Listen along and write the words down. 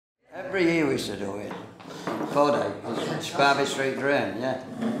every year we used to do it. 4 days. It's Sparby Street Drain, yeah.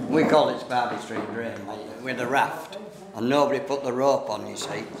 We call it Sparby Street Drain, like, with a raft. And nobody put the rope on, you see.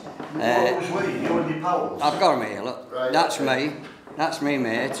 What was we? You and your pals? I've got him here, look. Right, That's me. That's me,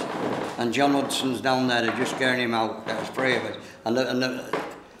 mate. And John Hudson's down there, they're just getting him out. There was 3 of us. And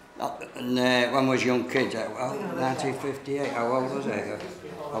when we was young kids, 1958, how old was I?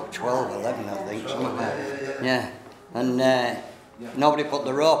 About 12, 11, I think, something like that. Yeah. And nobody put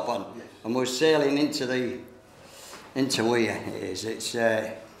the rope on. And we were sailing into where it is. It's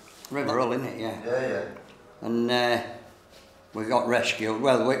River Hull, isn't it? Yeah. Yeah, yeah. And we got rescued.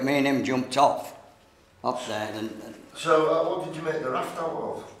 Well, me and him jumped off there. So, what did you make the raft out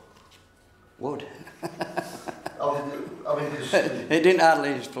of? Wood. It didn't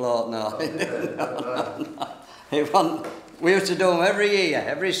hardly float, no. No. We used to do them every year,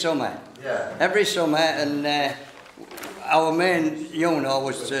 every summer. Yeah. Every summer, and our main,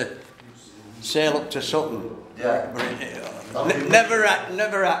 was to sail up to Sutton. Yeah. But it never happened.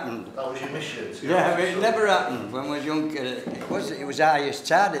 That was your mission? Yeah, it never happened when we was young. It was the highest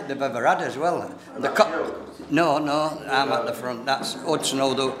tide they've ever had as well. No, I'm at the front. That's Hudson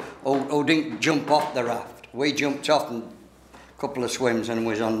who didn't jump off the raft. We jumped off and a couple of swims and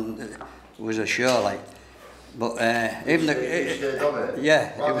was ashore like. But even he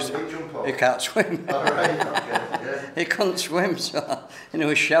can't swim. Oh, right, okay, yeah. He couldn't swim, so he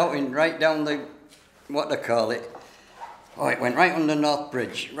was shouting right down what they call it. Oh, it went right under North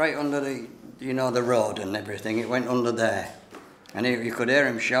Bridge, right under the road and everything. It went under there, and you could hear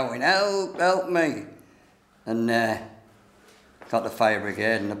him shouting, "Help, help me!" And got the fire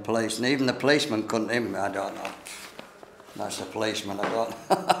brigade and the police, and even the policeman couldn't hear me. I don't know. That's the policeman. I don't.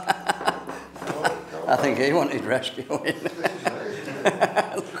 I think he wanted rescuing. Look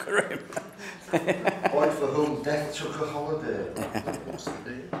at him. Boy for whom death took a holiday.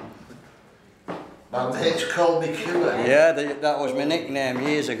 My mates called me Killer. Yeah, that was my nickname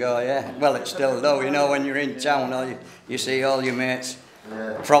years ago, yeah. Well, it's still though, when you're in town, you see all your mates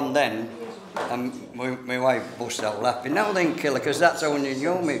from then, and my wife busts out laughing. Now then, Killer, because that's how you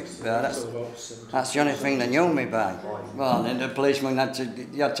knew me. That's the only thing they knew me by. Well, then the policeman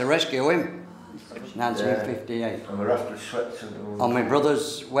you had to rescue him. 1958. And the raft was swept on my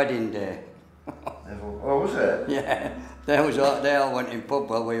brother's wedding day. Neville. Oh, was it? Yeah, they all went in pub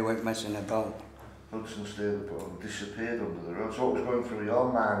while we went messing about. Hudson Stead disappeared under the road. So what was going through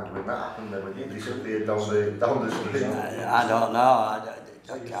your mind when that happened then, when you disappeared down the street? I don't know, I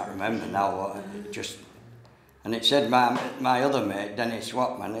can't remember now. And it said my other mate, Dennis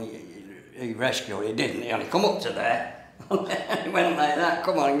Watman, he rescued, he didn't, he only come up to there. He went like that,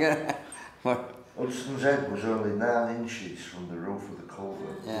 come on, yeah. Hudson's head was only 9 inches from the roof of the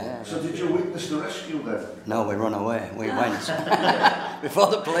culvert. Yeah. So did you witness the rescue then? No, we run away. We went before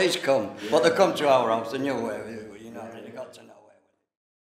the police come. But they come to our house. They knew where they got to know.